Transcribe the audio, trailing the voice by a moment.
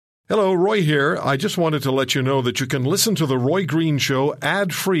Hello, Roy here. I just wanted to let you know that you can listen to The Roy Green Show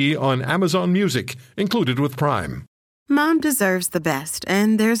ad-free on Amazon Music, included with Prime. Mom deserves the best,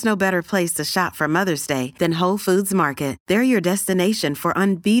 and there's no better place to shop for Mother's Day than Whole Foods Market. They're your destination for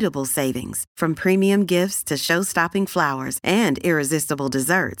unbeatable savings, from premium gifts to show-stopping flowers and irresistible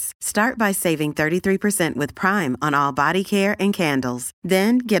desserts. Start by saving 33% with Prime on all body care and candles.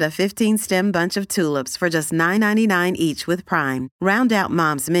 Then get a 15-stem bunch of tulips for just $9.99 each with Prime. Round out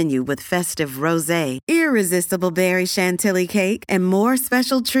Mom's menu with festive rosé, irresistible berry chantilly cake, and more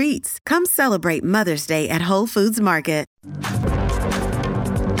special treats. Come celebrate Mother's Day at Whole Foods Market.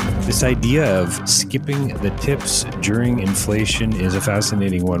 This idea of skipping the tips during inflation is a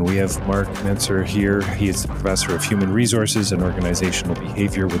fascinating one. We have Mark Mentzer here. He is the professor of human resources and organizational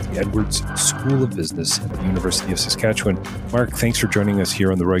behavior with the Edwards School of Business at the University of Saskatchewan. Mark, thanks for joining us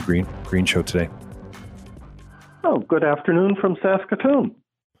here on the Roy Green Show today. Oh, good afternoon from Saskatoon.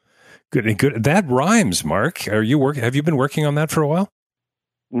 Good. That rhymes, Mark. Have you been working on that for a while?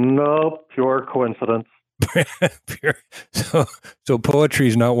 No, pure coincidence. So poetry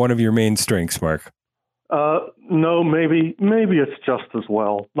is not one of your main strengths, Mark. No, maybe it's just as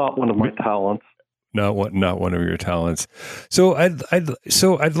well. Not one of my talents. Not one of your talents. So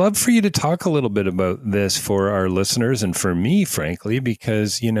I'd love for you to talk a little bit about this for our listeners and for me, frankly,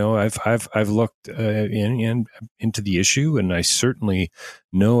 because I've looked into the issue, and I certainly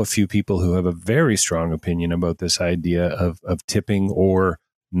know a few people who have a very strong opinion about this idea of tipping or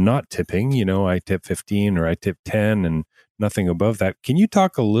not tipping. I tip 15 or I tip 10 and nothing above that. Can you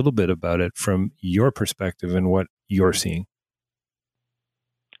talk a little bit about it from your perspective and what you're seeing?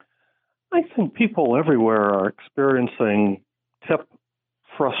 I think people everywhere are experiencing tip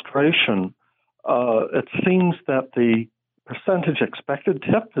frustration. It seems that the percentage expected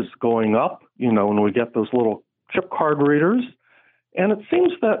tip is going up, when we get those little chip card readers. And it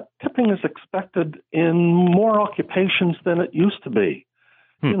seems that tipping is expected in more occupations than it used to be.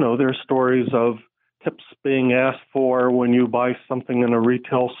 There's stories of tips being asked for when you buy something in a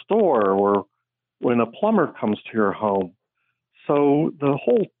retail store or when a plumber comes to your home. So the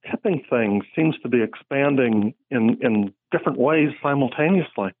whole tipping thing seems to be expanding in different ways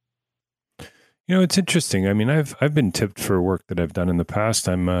simultaneously. It's interesting. I mean, I've been tipped for work that I've done in the past.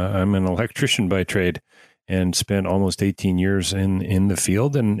 I'm an electrician by trade and spent almost 18 years in the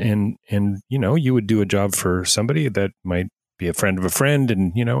field. And you would do a job for somebody that might be a friend of a friend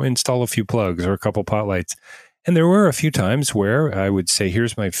and, install a few plugs or a couple pot lights. And there were a few times where I would say,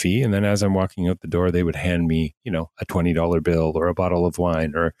 here's my fee. And then as I'm walking out the door, they would hand me, a $20 bill or a bottle of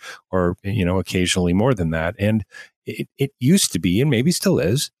wine or occasionally more than that. And it used to be, and maybe still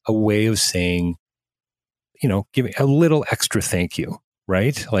is, a way of saying, giving a little extra thank you,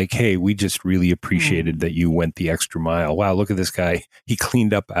 right? Like, hey, we just really appreciated that you went the extra mile. Wow, look at this guy. He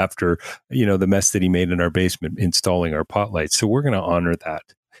cleaned up after, the mess that he made in our basement installing our pot lights. So we're going to honor that.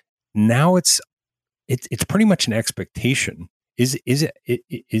 Now it's pretty much an expectation. Is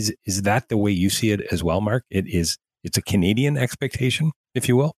that the way you see it as well, Mark? It's a Canadian expectation, if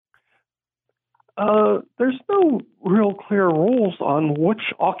you will. There's no real clear rules on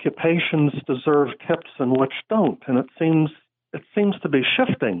which occupations deserve tips and which don't, and it seems to be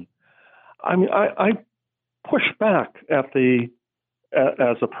shifting. I mean, I push back as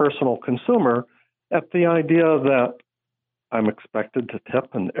a personal consumer at the idea that I'm expected to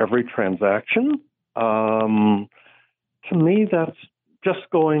tip in every transaction. To me, that's just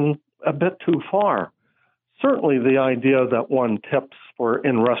going a bit too far. Certainly the idea that one tips for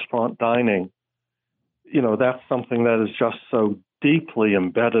in-restaurant dining, that's something that is just so deeply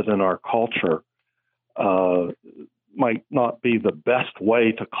embedded in our culture, might not be the best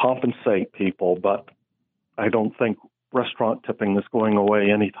way to compensate people, but I don't think restaurant tipping is going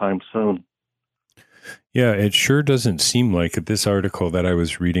away anytime soon. Yeah, it sure doesn't seem like it. This article that I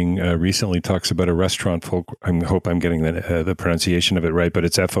was reading recently talks about a restaurant I hope I'm getting the pronunciation of it right, but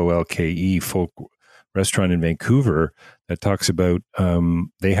it's Folke Folk Restaurant in Vancouver that talks about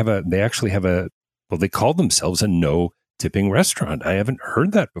they call themselves a no tipping restaurant. I haven't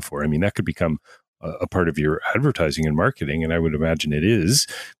heard that before. I mean, that could become a part of your advertising and marketing, and I would imagine it is,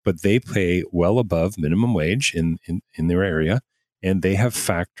 but they pay well above minimum wage in their area, and they have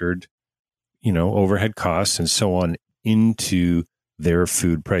factored overhead costs and so on into their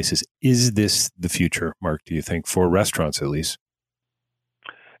food prices. Is this the future, Mark, do you think, for restaurants at least?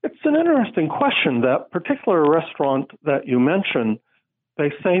 It's an interesting question. That particular restaurant that you mentioned, they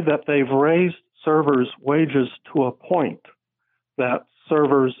say that they've raised servers' wages to a point that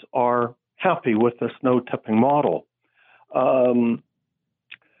servers are happy with this no-tipping model.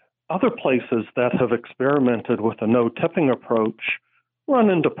 Other places that have experimented with a no-tipping approach run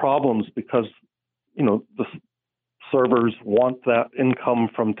into problems because, the servers want that income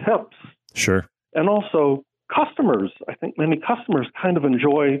from tips. Sure. And also customers. I think many customers kind of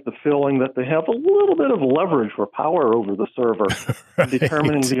enjoy the feeling that they have a little bit of leverage or power over the server Right. in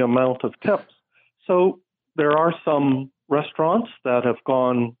determining the amount of tips. So there are some restaurants that have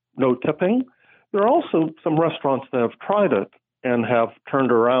gone no tipping. There are also some restaurants that have tried it and have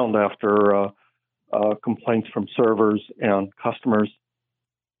turned around after complaints from servers and customers.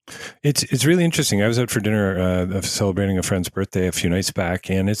 It's really interesting. I was out for dinner celebrating a friend's birthday a few nights back,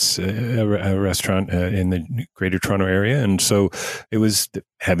 and it's a restaurant in the Greater Toronto area. And so it was a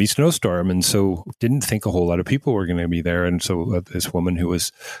heavy snowstorm, and so didn't think a whole lot of people were going to be there. And so this woman who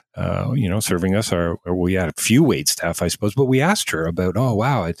was, serving us, we had a few wait staff, I suppose, but we asked her about,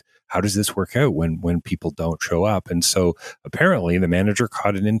 how does this work out when people don't show up? And so apparently the manager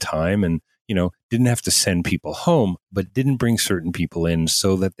caught it in time and didn't have to send people home, but didn't bring certain people in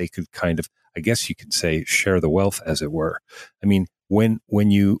so that they could kind of, I guess you could say, share the wealth, as it were. I mean, when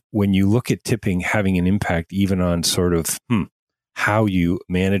you look at tipping having an impact even on sort of how you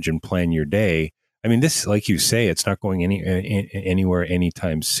manage and plan your day, I mean, this, like you say, it's not going anywhere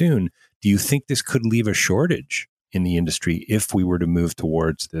anytime soon. Do you think this could leave a shortage in the industry if we were to move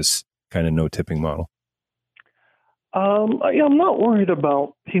towards this kind of no tipping model? I'm not worried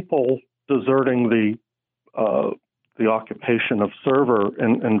about people deserting the occupation of server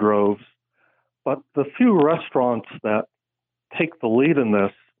in droves, but the few restaurants that take the lead in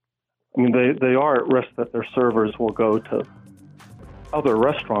this, I mean, they are at risk that their servers will go to other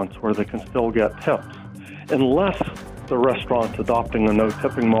restaurants where they can still get tips, unless the restaurant adopting a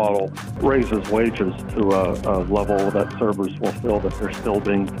no-tipping model raises wages to a level that servers will feel that they're still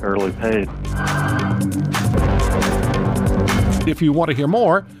being fairly paid. If you want to hear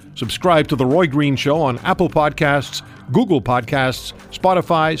more, subscribe to The Roy Green Show on Apple Podcasts, Google Podcasts,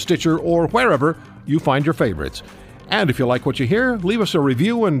 Spotify, Stitcher, or wherever you find your favorites. And if you like what you hear, leave us a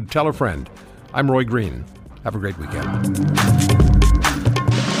review and tell a friend. I'm Roy Green. Have a great weekend.